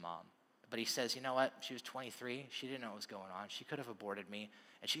his mom, but he says, you know what? She was 23. She didn't know what was going on. She could have aborted me,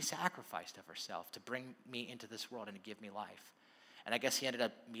 and she sacrificed of herself to bring me into this world and to give me life. And I guess he ended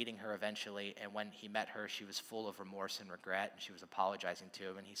up meeting her eventually, and when he met her, she was full of remorse and regret, and she was apologizing to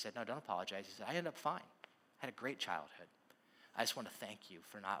him, and he said, no, don't apologize. He said, I ended up fine. I had a great childhood. I just want to thank you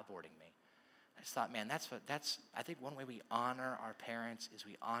for not aborting me. I just thought, man, I think one way we honor our parents is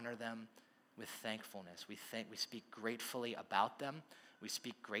we honor them with thankfulness. We speak gratefully about them. We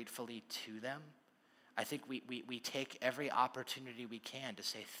speak gratefully to them. I think we take every opportunity we can to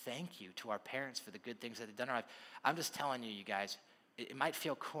say thank you to our parents for the good things that they've done in our life. I'm just telling you, you guys, it might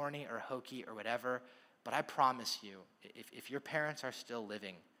feel corny or hokey or whatever, but I promise you, if your parents are still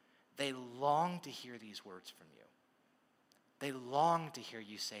living, they long to hear these words from you. They long to hear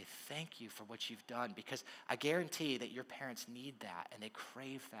you say thank you for what you've done, because I guarantee that your parents need that and they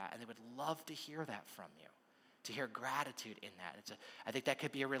crave that, and they would love to hear that from you, to hear gratitude in that. I think that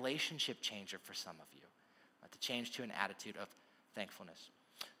could be a relationship changer for some of you, to change to an attitude of thankfulness.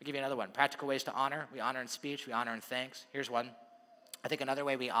 I'll give you another one. Practical ways to honor. We honor in speech. We honor in thanks. Here's one. I think another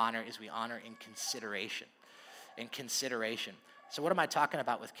way we honor is we honor in consideration. In consideration. So what am I talking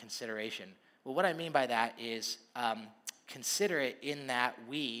about with consideration? Well, what I mean by that is consider it in that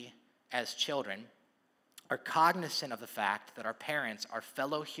we, as children, are cognizant of the fact that our parents are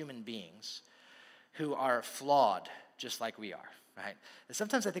fellow human beings who are flawed just like we are, right? And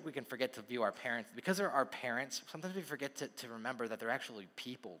sometimes I think we can forget to view our parents, because they're our parents, sometimes we forget to remember that they're actually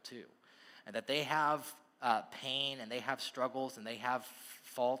people too, and that they have pain, and they have struggles, and they have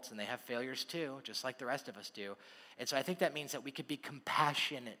faults, and they have failures too, just like the rest of us do. And so I think that means that we could be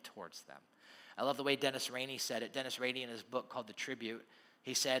compassionate towards them. I love the way Dennis Rainey said it. Dennis Rainey, in his book called The Tribute,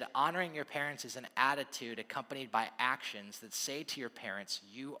 he said, honoring your parents is an attitude accompanied by actions that say to your parents,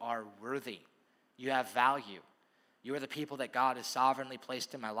 you are worthy. You have value. You are the people that God has sovereignly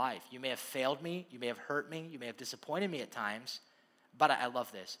placed in my life. You may have failed me. You may have hurt me. You may have disappointed me at times. But I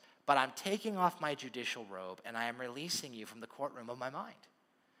love this. But I'm taking off my judicial robe, and I am releasing you from the courtroom of my mind.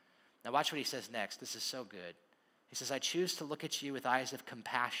 Now watch what he says next. This is so good. He says, I choose to look at you with eyes of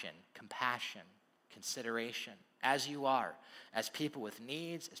compassion, consideration, as you are, as people with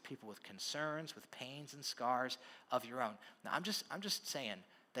needs, as people with concerns, with pains and scars of your own. Now, I'm just saying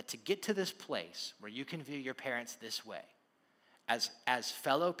that to get to this place where you can view your parents this way, as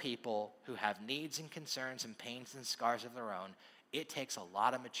fellow people who have needs and concerns and pains and scars of their own, it takes a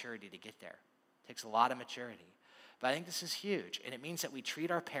lot of maturity to get there. It takes a lot of maturity. But I think this is huge, and it means that we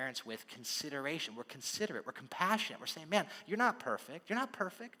treat our parents with consideration. We're considerate. We're compassionate. We're saying, man, you're not perfect. You're not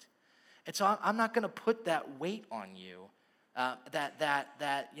perfect. And so I'm not going to put that weight on you, I'm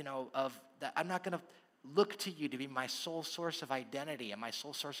not going to look to you to be my sole source of identity and my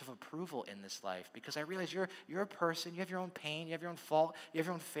sole source of approval in this life, because I realize you're a person. You have your own pain. You have your own fault. You have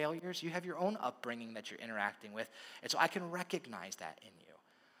your own failures. You have your own upbringing that you're interacting with. And so I can recognize that in you.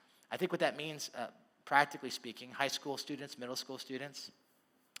 I think what that means, practically speaking, high school students, middle school students,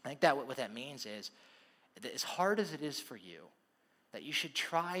 I think that what that means is that as hard as it is for you, that you should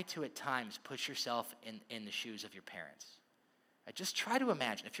try to at times put yourself in the shoes of your parents. Just try to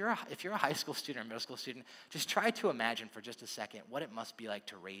imagine, if you're a high school student or middle school student, just try to imagine for just a second what it must be like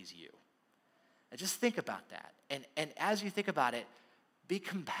to raise you. And just think about that. And as you think about it, be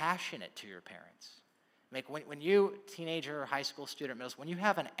compassionate to your parents. Like when you, teenager or high school student, middle school, when you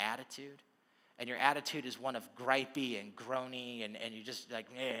have an attitude, and your attitude is one of gripey and groany, and you're just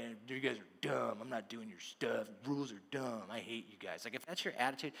like, man, you guys are dumb. I'm not doing your stuff. Rules are dumb. I hate you guys. Like, if that's your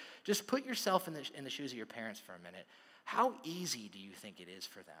attitude, just put yourself in the shoes of your parents for a minute. How easy do you think it is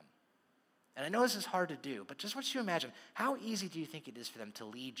for them? And I know this is hard to do, but just want you to imagine, how easy do you think it is for them to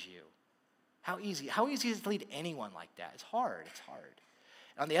lead you? How easy is it to lead anyone like that? It's hard.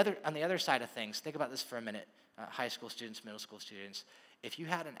 On the other side of things, think about this for a minute, high school students, middle school students. If you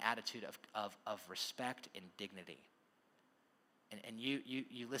had an attitude of respect and dignity, and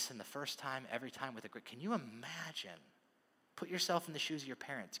you listen the first time, every time with a great, can you imagine, put yourself in the shoes of your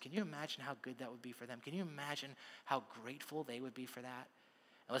parents, can you imagine how good that would be for them? Can you imagine how grateful they would be for that?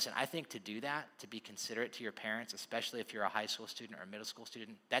 And listen, I think to do that, to be considerate to your parents, especially if you're a high school student or a middle school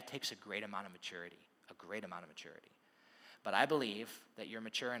student, that takes a great amount of maturity. But I believe that you're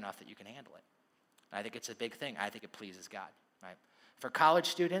mature enough that you can handle it. I think it's a big thing. I think it pleases God, right? For college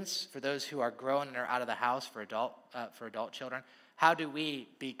students, for those who are grown and are out of the house, for adult children, how do we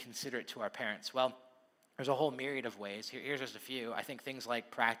be considerate to our parents? Well, there's a whole myriad of ways. Here's just a few. I think things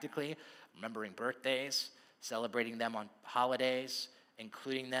like practically remembering birthdays, celebrating them on holidays,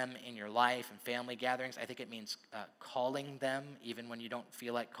 including them in your life and family gatherings. I think it means calling them even when you don't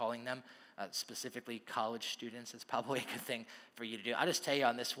feel like calling them. Specifically college students, it's probably a good thing for you to do. I'll just tell you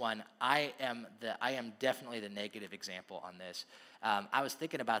on this one, I am definitely the negative example on this. I was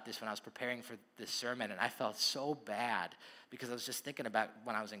thinking about this when I was preparing for this sermon, and I felt so bad because I was just thinking about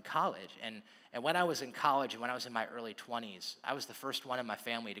when I was in college. And when I was in college and when I was in my early 20s, I was the first one in my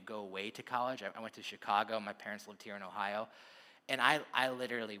family to go away to college. I went to Chicago. My parents lived here in Ohio. And I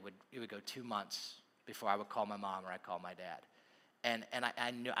literally would go 2 months before I would call my mom or I'd call my dad. And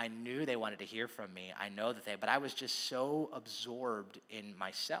I knew they wanted to hear from me. I know that but I was just so absorbed in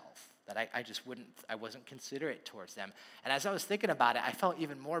myself that I wasn't considerate towards them. And as I was thinking about it, I felt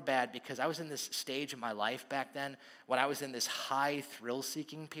even more bad because I was in this stage of my life back then when I was in this high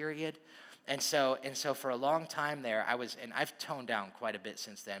thrill-seeking period. And so for a long time there, and I've toned down quite a bit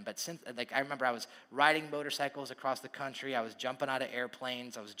since then, but I remember I was riding motorcycles across the country, I was jumping out of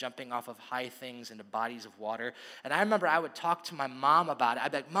airplanes, I was jumping off of high things into bodies of water, and I remember I would talk to my mom about it.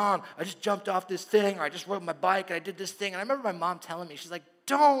 I'd be like, Mom, I just jumped off this thing, or I just rode my bike, and I did this thing, and I remember my mom telling me, she's like,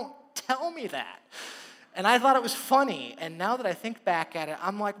 don't tell me that. And I thought it was funny, and now that I think back at it,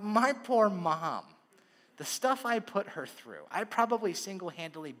 I'm like, my poor mom. The stuff I put her through, I probably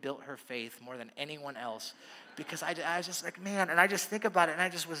single-handedly built her faith more than anyone else because I was just like, man, and I just think about it, and I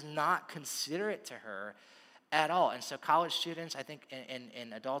just was not considerate to her at all. And so college students, I think,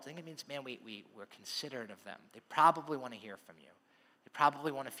 and adults, I think it means, man, we're considerate of them. They probably want to hear from you. They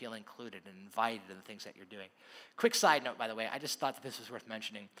probably want to feel included and invited in the things that you're doing. Quick side note, by the way, I just thought that this was worth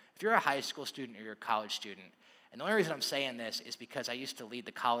mentioning. If you're a high school student or you're a college student, and the only reason I'm saying this is because I used to lead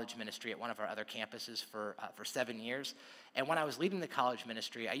the college ministry at one of our other campuses for 7 years. And when I was leading the college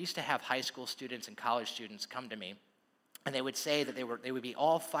ministry, I used to have high school students and college students come to me, and they would say that they would be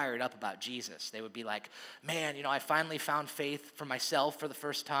all fired up about Jesus. They would be like, man, I finally found faith for myself for the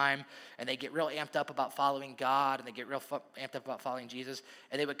first time. And they get real amped up about following God, and they get real amped up about following Jesus.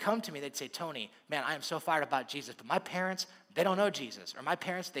 And they would come to me, they'd say, Tony, man, I am so fired about Jesus, but my parents, they don't know Jesus. Or my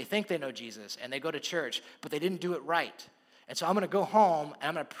parents, they think they know Jesus, and they go to church, but they didn't do it right. And so I'm going to go home, and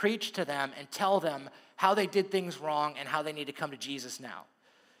I'm going to preach to them and tell them how they did things wrong and how they need to come to Jesus now.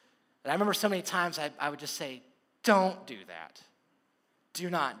 And I remember so many times I would just say, don't do that. Do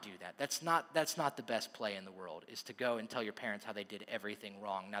not do that. That's not the best play in the world, is to go and tell your parents how they did everything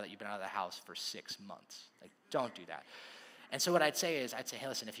wrong now that you've been out of the house for 6 months. Like, don't do that. And so what I'd say is, hey,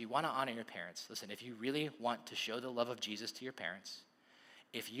 listen, if you want to honor your parents, listen, if you really want to show the love of Jesus to your parents,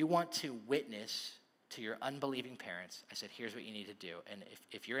 if you want to witness to your unbelieving parents, I said, here's what you need to do. And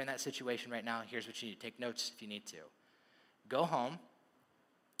if you're in that situation right now, here's what you need to take notes if you need to. Go home,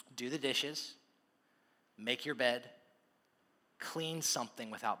 do the dishes, make your bed, clean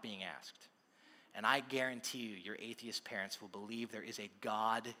something without being asked. And I guarantee you, your atheist parents will believe there is a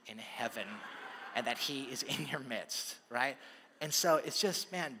God in heaven and that he is in your midst, right? And so it's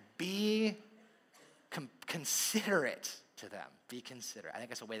just, man, be considerate to them. Be considerate. I think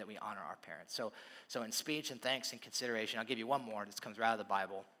that's a way that we honor our parents. So in speech and thanks and consideration, I'll give you one more. This comes right out of the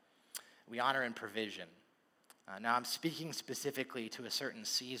Bible. We honor in provision. Now, I'm speaking specifically to a certain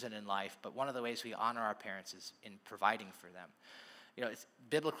season in life, but one of the ways we honor our parents is in providing for them.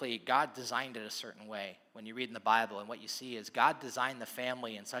 Biblically, God designed it a certain way. When you read in the Bible, and what you see is God designed the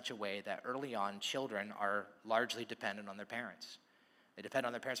family in such a way that early on, children are largely dependent on their parents. They depend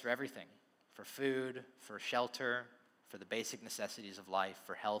on their parents for everything, for food, for shelter, for the basic necessities of life,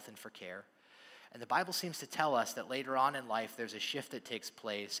 for health and for care. And the Bible seems to tell us that later on in life, there's a shift that takes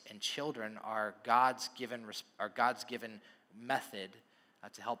place, and children are God's given method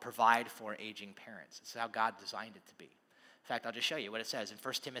to help provide for aging parents. It's how God designed it to be. In fact, I'll just show you what it says. In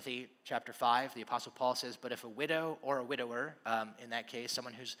 1 Timothy chapter 5, the Apostle Paul says, "But if a widow or a widower, in that case,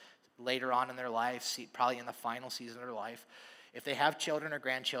 someone who's later on in their life, probably in the final season of their life, if they have children or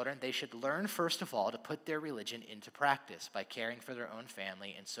grandchildren, they should learn, first of all, to put their religion into practice by caring for their own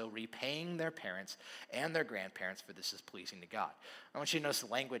family and so repaying their parents and their grandparents, for this is pleasing to God." I want you to notice the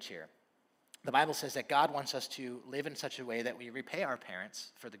language here. The Bible says that God wants us to live in such a way that we repay our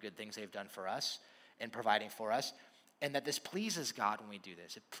parents for the good things they've done for us and providing for us, and that this pleases God when we do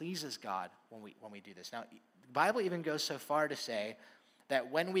this. It pleases God when we do this. Now, the Bible even goes so far to say that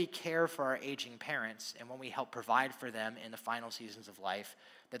when we care for our aging parents and when we help provide for them in the final seasons of life,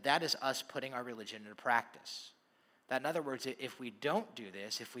 that is us putting our religion into practice. That, in other words, if we don't do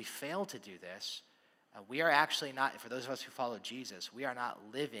this, if we fail to do this, we are actually not, for those of us who follow Jesus, we are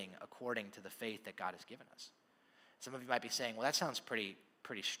not living according to the faith that God has given us. Some of you might be saying, well, that sounds pretty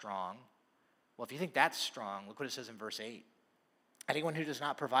strong. Well, if you think that's strong, look what it says in verse 8. Anyone who does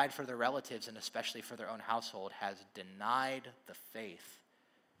not provide for their relatives and especially for their own household has denied the faith.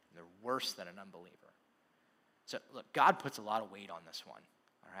 And they're worse than an unbeliever. So look, God puts a lot of weight on this one,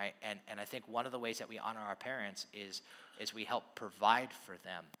 all right? And I think one of the ways that we honor our parents is we help provide for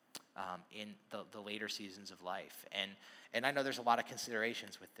them in the later seasons of life. And I know there's a lot of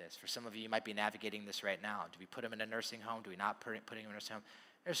considerations with this. For some of you, you might be navigating this right now. Do we put them in a nursing home? Do we not put him in a nursing home?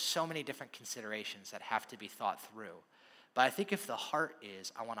 There's so many different considerations that have to be thought through. But I think if the heart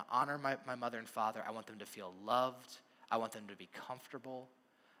is, I want to honor my mother and father, I want them to feel loved, I want them to be comfortable,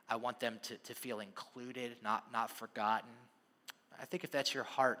 I want them to feel included, not forgotten. I think if that's your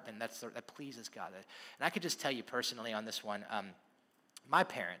heart, then that pleases God. And I could just tell you personally on this one, my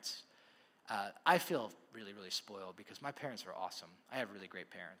parents, I feel really, really spoiled because my parents are awesome. I have really great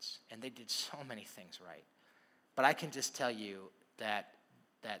parents, and they did so many things right. But I can just tell you that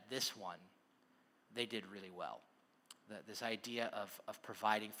this one, they did really well. This idea of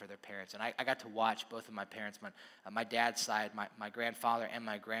providing for their parents. And I got to watch both of my parents. My dad's side, my grandfather and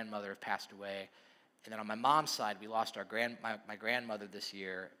my grandmother have passed away. And then on my mom's side, we lost my grandmother this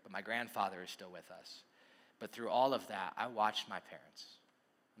year, but my grandfather is still with us. But through all of that, I watched my parents.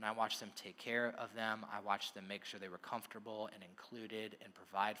 And I watched them take care of them. I watched them make sure they were comfortable and included and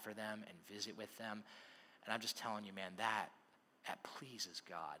provide for them and visit with them. And I'm just telling you, man, that pleases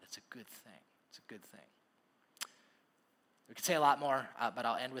God. It's a good thing. It's a good thing. We could say a lot more, but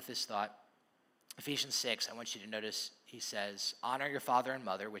I'll end with this thought. Ephesians 6, I want you to notice, he says, honor your father and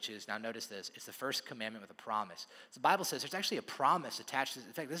mother, which is, now notice this, it's the first commandment with a promise. So the Bible says there's actually a promise attached to this.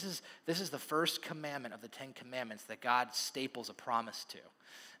 In fact, this is the first commandment of the 10 Commandments that God staples a promise to.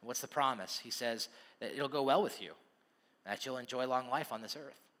 And what's the promise? He says that it'll go well with you, that you'll enjoy long life on this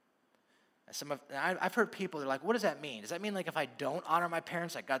earth. I've heard people, they're like, what does that mean? Does that mean like if I don't honor my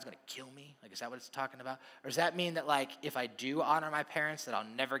parents, like God's going to kill me? Like, is that what it's talking about? Or does that mean that like if I do honor my parents, that I'll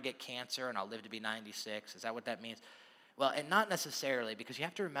never get cancer and I'll live to be 96? Is that what that means? Well, and not necessarily, because you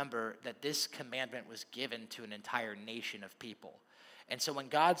have to remember that this commandment was given to an entire nation of people. And so when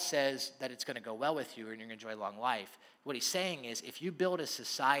God says that it's going to go well with you and you're going to enjoy long life, what he's saying is if you build a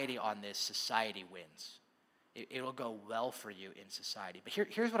society on this, society wins. It will go well for you in society. But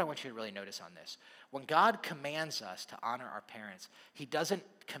here's what I want you to really notice on this. When God commands us to honor our parents, he doesn't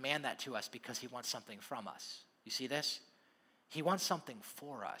command that to us because he wants something from us. You see this? He wants something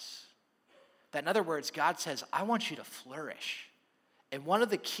for us. That in other words, God says, I want you to flourish. And one of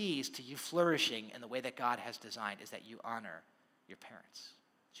the keys to you flourishing in the way that God has designed is that you honor your parents.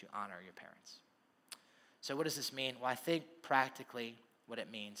 That you honor your parents. So what does this mean? Well, I think practically what it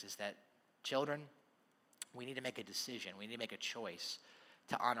means is that children, we need to make a decision. We need to make a choice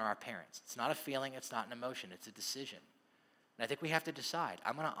to honor our parents. It's not a feeling. It's not an emotion. It's a decision. And I think we have to decide,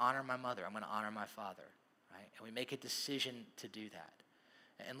 I'm going to honor my mother. I'm going to honor my father. Right? And we make a decision to do that.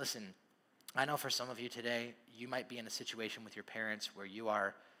 And listen, I know for some of you today, you might be in a situation with your parents where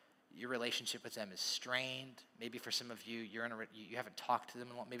your relationship with them is strained. Maybe for some of you, you haven't talked to them.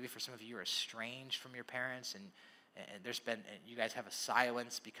 Maybe for some of you, you're estranged from your parents, and you guys have a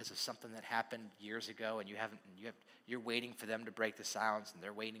silence because of something that happened years ago, and you're waiting for them to break the silence, and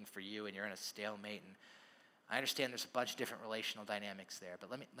they're waiting for you, and you're in a stalemate. And I understand there's a bunch of different relational dynamics there, but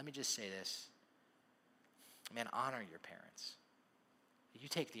let me just say this. Man, honor your parents. You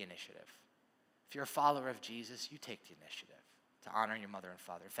take the initiative. If you're a follower of Jesus, you take the initiative to honor your mother and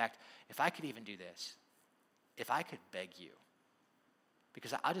father. In fact, if I could even do this, if I could beg you,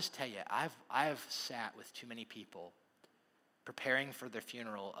 because I'll just tell you, I've sat with too many people preparing for the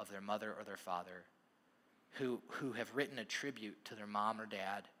funeral of their mother or their father, who have written a tribute to their mom or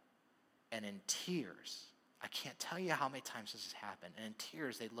dad, and in tears, I can't tell you how many times this has happened, and in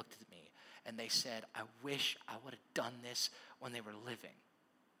tears they looked at me and they said, I wish I would have done this when they were living.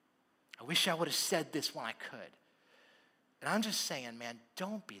 I wish I would have said this when I could. And I'm just saying, man,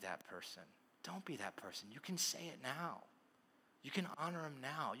 don't be that person. Don't be that person. You can say it now. You can honor them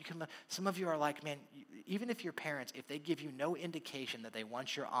now. Some of you are like, man, even if your parents, if they give you no indication that they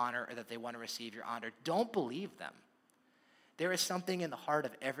want your honor or that they want to receive your honor, don't believe them. There is something in the heart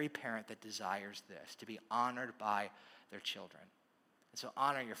of every parent that desires this, to be honored by their children. And so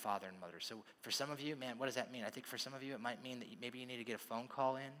honor your father and mother. So for some of you, man, what does that mean? I think for some of you, it might mean that maybe you need to get a phone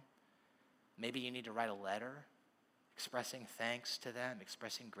call in. Maybe you need to write a letter expressing thanks to them,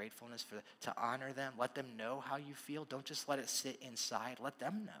 expressing gratefulness to honor them. Let them know how you feel. Don't just let it sit inside. Let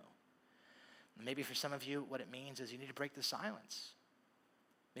them know. Maybe for some of you, what it means is you need to break the silence.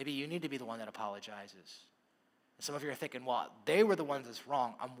 Maybe you need to be the one that apologizes. And some of you are thinking, well, they were the ones that's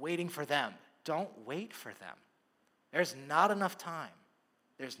wrong. I'm waiting for them. Don't wait for them. There's not enough time.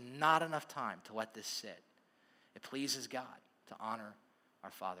 There's not enough time to let this sit. It pleases God to honor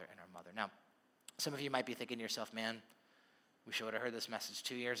our father and our mother. Now, some of you might be thinking to yourself, man, we should have heard this message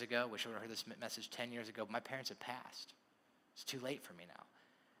 2 years ago. We should have heard this message 10 years ago. My parents have passed. It's too late for me now.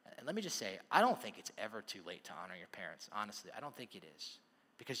 And let me just say, I don't think it's ever too late to honor your parents. Honestly, I don't think it is.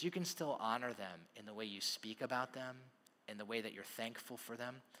 Because you can still honor them in the way you speak about them, in the way that you're thankful for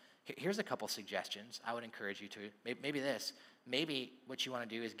them. Here's a couple suggestions I would encourage you to. Maybe this. Maybe what you want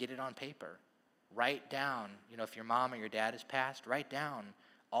to do is get it on paper. Write down, if your mom or your dad has passed, write down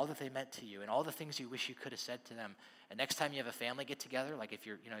all that they meant to you and all the things you wish you could have said to them. And next time you have a family get together, like if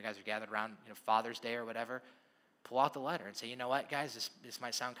you guys are gathered around, Father's Day or whatever, pull out the letter and say, you know what, guys, this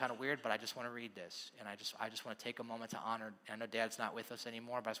might sound kind of weird, but I just want to read this. And I just want to take a moment to honor. I know Dad's not with us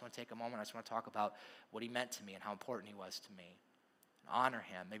anymore, but I just want to take a moment. I just want to talk about what he meant to me and how important he was to me. And honor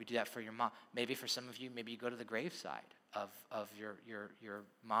him. Maybe do that for your mom. Maybe for some of you, maybe you go to the graveside of your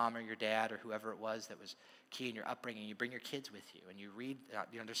mom or your dad or whoever it was that was key in your upbringing. You bring your kids with you and you read,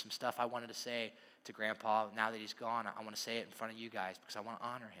 there's some stuff I wanted to say to Grandpa now that he's gone. I want to say it in front of you guys because I want to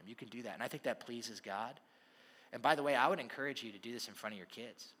honor him. You can do that. And I think that pleases God. And by the way, I would encourage you to do this in front of your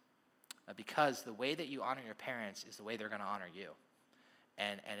kids because the way that you honor your parents is the way they're going to honor you.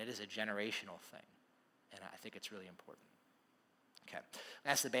 And it is a generational thing. And I think it's really important. Okay,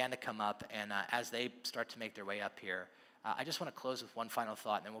 I'll ask the band to come up, and as they start to make their way up here, I just want to close with one final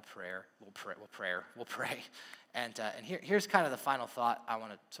thought, and then we'll pray. And here's kind of the final thought I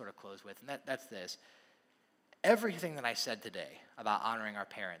want to sort of close with, and that's this. Everything that I said today about honoring our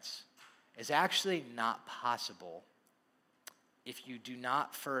parents is actually not possible if you do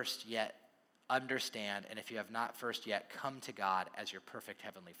not first yet understand, and if you have not first yet come to God as your perfect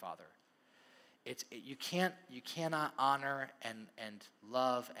Heavenly Father. You cannot honor and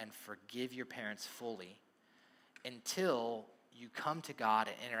love and forgive your parents fully until you come to God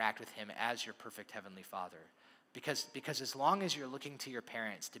and interact with him as your perfect Heavenly Father. Because as long as you're looking to your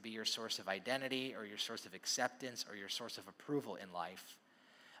parents to be your source of identity or your source of acceptance or your source of approval in life,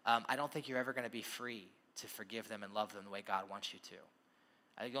 I don't think you're ever going to be free to forgive them and love them the way God wants you to.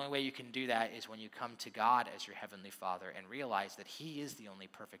 I think the only way you can do that is when you come to God as your Heavenly Father and realize that he is the only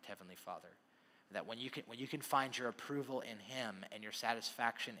perfect Heavenly Father. That when you can find your approval in him and your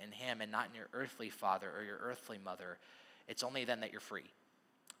satisfaction in him and not in your earthly father or your earthly mother, it's only then that you're free.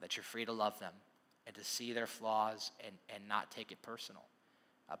 That you're free to love them and to see their flaws and not take it personal,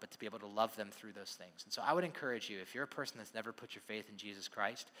 but to be able to love them through those things. And so I would encourage you, if you're a person that's never put your faith in Jesus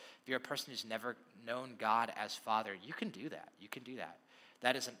Christ, if you're a person who's never known God as Father, you can do that. You can do that.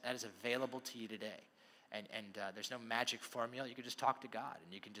 That is available to you today. And there's no magic formula. You can just talk to God.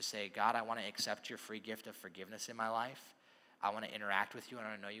 And you can just say, God, I want to accept your free gift of forgiveness in my life. I want to interact with you, and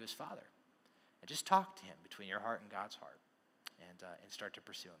I want to know you as Father. And just talk to him between your heart and God's heart and start to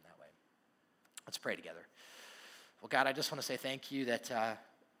pursue him that way. Let's pray together. Well, God, I just want to say thank you that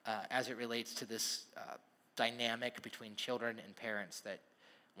as it relates to this dynamic between children and parents, that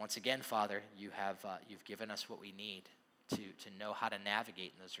once again, Father, you've given us what we need to know how to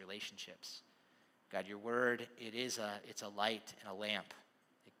navigate in those relationships. God, your word, it's a light and a lamp.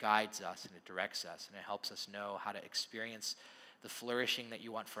 It guides us and it directs us and it helps us know how to experience the flourishing that you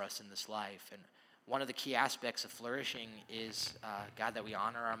want for us in this life. And one of the key aspects of flourishing is, God, that we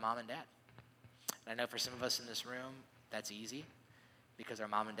honor our mom and dad. And I know for some of us in this room, that's easy because our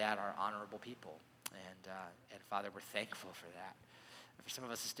mom and dad are honorable people. And Father, we're thankful for that. And for some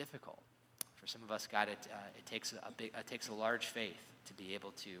of us, it's difficult. For some of us, God, it takes a large faith to be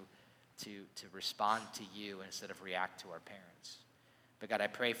able to to respond to you instead of react to our parents. But God, I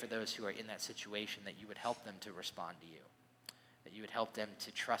pray for those who are in that situation that you would help them to respond to you, that you would help them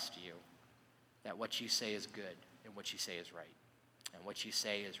to trust you, that what you say is good and what you say is right, and what you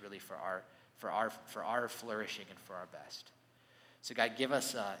say is really for our flourishing and for our best. So God, give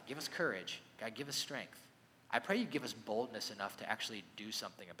us courage. God, give us strength. I pray you give us boldness enough to actually do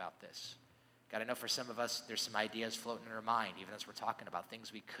something about this. God, I know for some of us, there's some ideas floating in our mind, even as we're talking about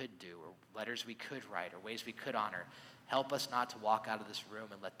things we could do or letters we could write or ways we could honor. Help us not to walk out of this room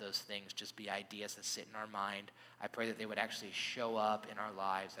and let those things just be ideas that sit in our mind. I pray that they would actually show up in our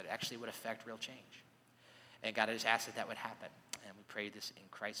lives, that it actually would affect real change. And God, I just ask that would happen. And we pray this in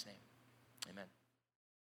Christ's name. Amen.